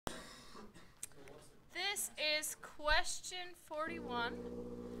This is question 41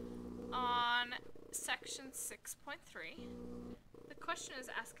 on section 6.3. The question is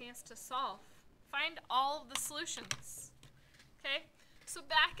asking us to find all of the solutions. Okay, so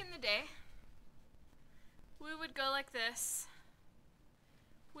back in the day, we would go like this.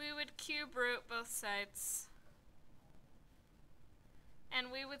 We would cube root both sides,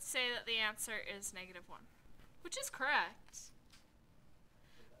 and we would say that the answer is -1, which is correct.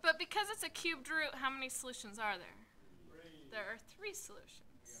 But because it's a cubed root, how many solutions are there? There are 3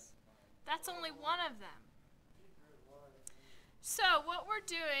 solutions. That's only one of them. So what we're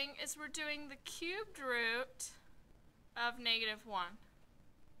doing is we're doing the cubed root of -1,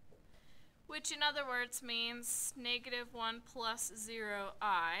 which in other words means -1 plus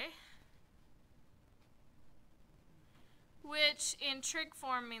 0i, which in trig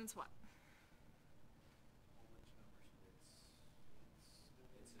form means what?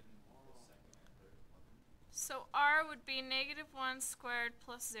 So r would be -1 squared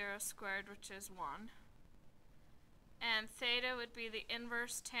plus 0 squared, which is 1. And theta would be the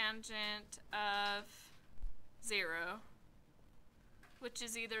inverse tangent of 0, which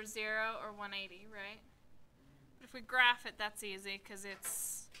is either 0 or 180, right? But if we graph it, that's easy because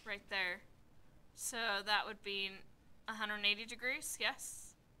it's right there. So that would be 180 degrees,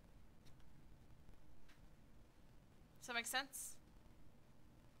 yes? Does that make sense?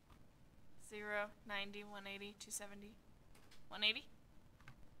 0, 90, 180, 270, 180,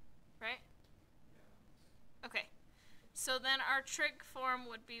 right? Okay, so then our trig form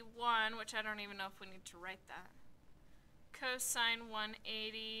would be 1, which I don't even know if we need to write that. Cosine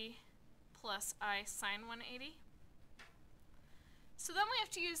 180 plus I sine 180. So then we have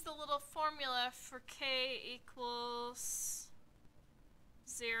to use the little formula for k equals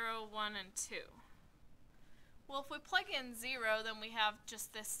 0, 1, and 2. Well, if we plug in 0, then we have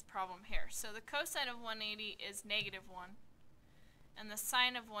just this problem here. So the cosine of 180 is -1, and the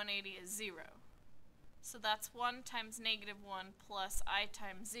sine of 180 is 0. So that's 1 times -1 plus I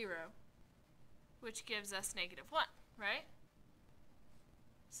times 0, which gives us -1, right?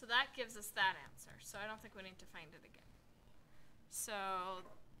 So that gives us that answer. So I don't think we need to find it again.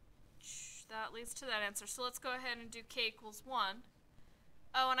 So that leads to that answer. So let's go ahead and do k equals 1.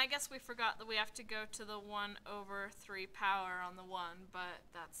 Oh, and I guess we forgot that we have to go to the 1/3 power on the 1, but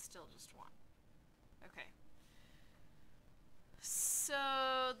that's still just 1. Okay.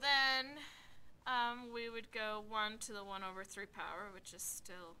 So then we would go 1 to the 1/3 power, which is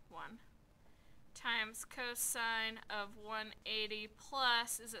still 1, times cosine of 180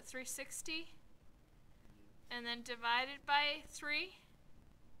 plus, is it 360? And then divided by 3.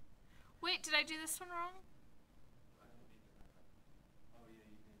 Wait, did I do this one wrong?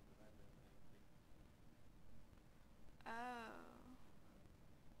 Oh.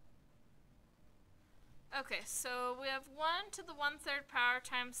 Okay, so we have 1 to the 1/3 power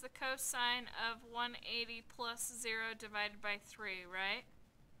times the cosine of 180 plus 0 divided by 3, right?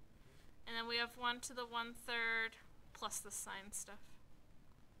 And then we have 1 to the 1/3 plus the sine stuff.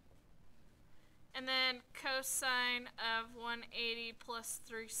 And then cosine of 180 plus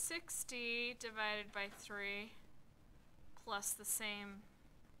 360 divided by 3 plus the same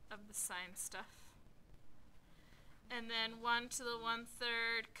of the sine stuff. And then 1 to the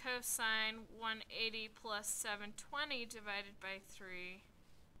 1/3 cosine 180 plus 720 divided by 3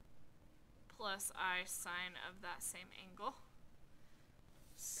 plus I sine of that same angle.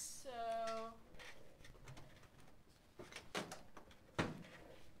 So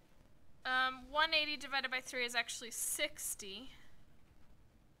 180 divided by 3 is actually 60.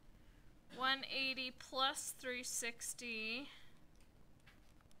 180 plus 360.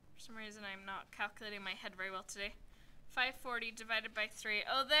 For some reason I'm not calculating my head very well today. 540 divided by 3.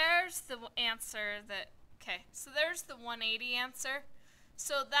 Oh, there's the answer that, okay, so there's the 180 answer.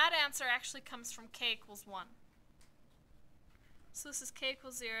 So that answer actually comes from k equals 1. So this is k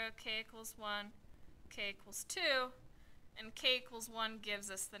equals 0, k equals 1, k equals 2, and k equals 1 gives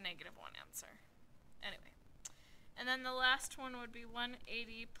us the -1 answer. Anyway, and then the last one would be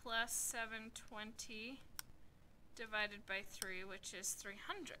 180 plus 720 divided by 3, which is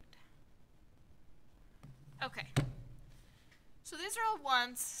 300. Okay. So these are all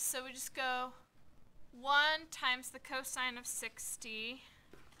 1s, so we just go 1 times the cosine of 60.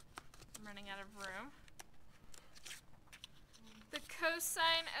 I'm running out of room. The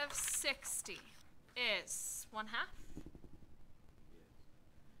cosine of 60 is 1/2.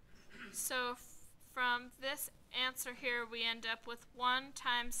 So from this answer here, we end up with 1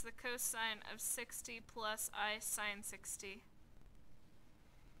 times the cosine of 60 plus I sine 60,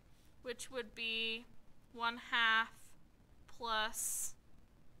 which would be 1/2 plus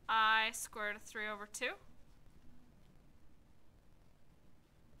I square root of 3 over 2.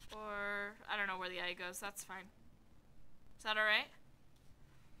 or I don't know where the I goes. That's fine. Is that alright?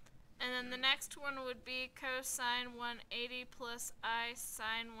 And then the next one would be cosine 180 plus I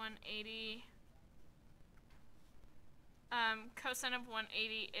sine 180. Cosine of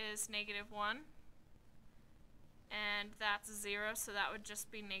 180 is -1. And that's 0, so that would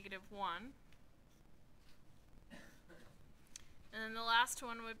just be -1. And then the last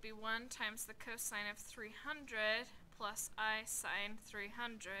one would be 1 times the cosine of 300 plus I sine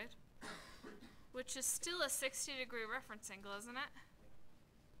 300, which is still a 60-degree reference angle, isn't it?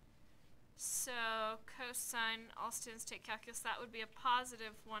 So cosine, all students take calculus, that would be a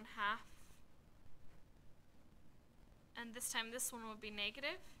 +1/2. And this time this one would be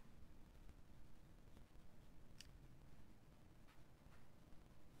negative.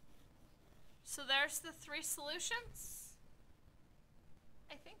 So there's the 3 solutions,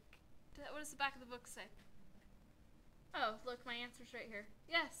 I think. What does the back of the book say? Oh, look, my answer's right here.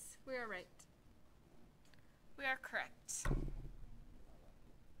 Yes, we are right. We are correct.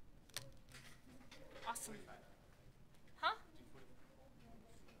 Awesome. Huh?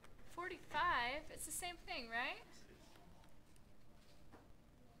 45? It's the same thing, right?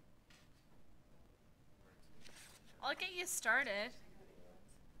 I'll get you started.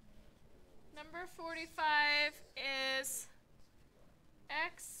 Number 45 is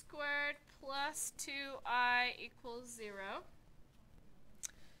x squared plus 2I equals 0.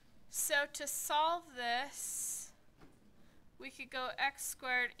 So to solve this, we could go x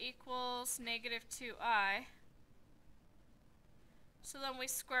squared equals -2I. So then we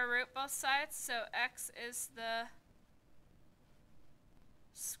square root both sides, so x is the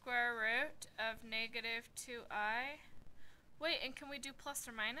square root of -2I. Wait, and can we do plus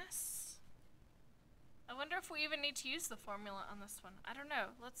or minus? I wonder if we even need to use the formula on this one. I don't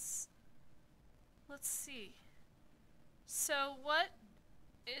know. Let's see. So what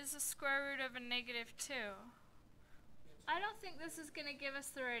is the square root of a -2? I don't think this is going to give us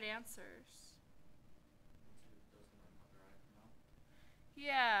the right answers.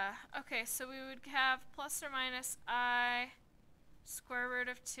 Yeah. Okay, so we would have plus or minus I square root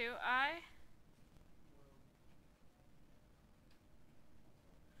of 2I.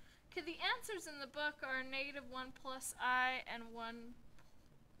 Okay, the answers in the book are -1 plus I and 1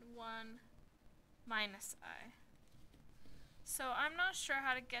 minus I. So I'm not sure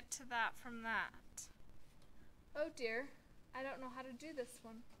how to get to that from that. Oh dear, I don't know how to do this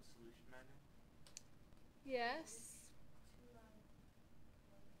one. Solution manual? Yes.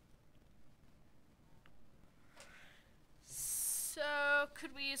 So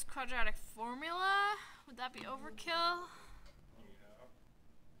could we use quadratic formula? Would that be overkill?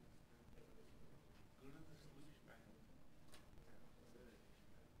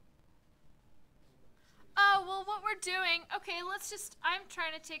 Oh, well, what we're doing, okay, I'm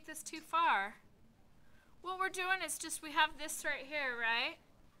trying to take this too far. What we're doing is just, we have this right here, right?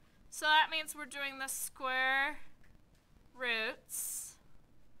 So that means we're doing the square roots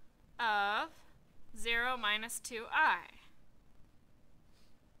of 0 minus 2I.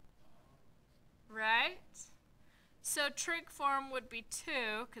 Right? So trig form would be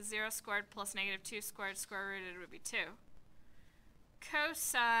 2, because 0 squared plus -2 squared square rooted would be 2.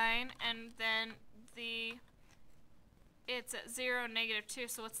 Cosine, and then it's at 0, -2,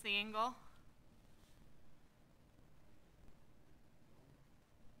 so what's the angle?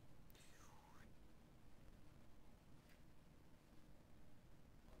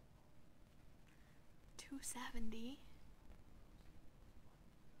 $270.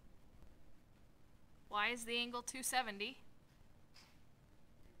 Why is the angle 270?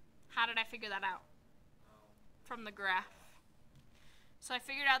 How did I figure that out? From the graph. So I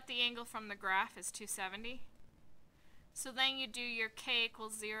figured out the angle from the graph is 270. So then you do your k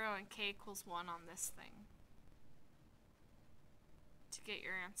equals 0 and k equals 1 on this thing to get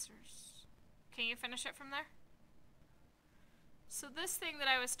your answers. Can you finish it from there? So this thing that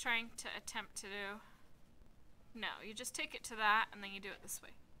I was trying to attempt to do, no, you just take it to that and then you do it this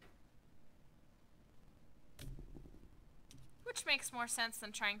way. Which makes more sense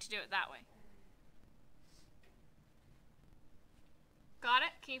than trying to do it that way. Got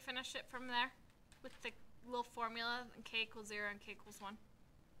it? Can you finish it from there? With the little formula, and k equals 0 and k equals 1?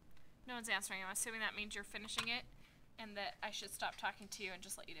 No one's answering. I'm assuming that means you're finishing it and that I should stop talking to you and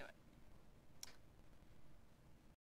just let you do it.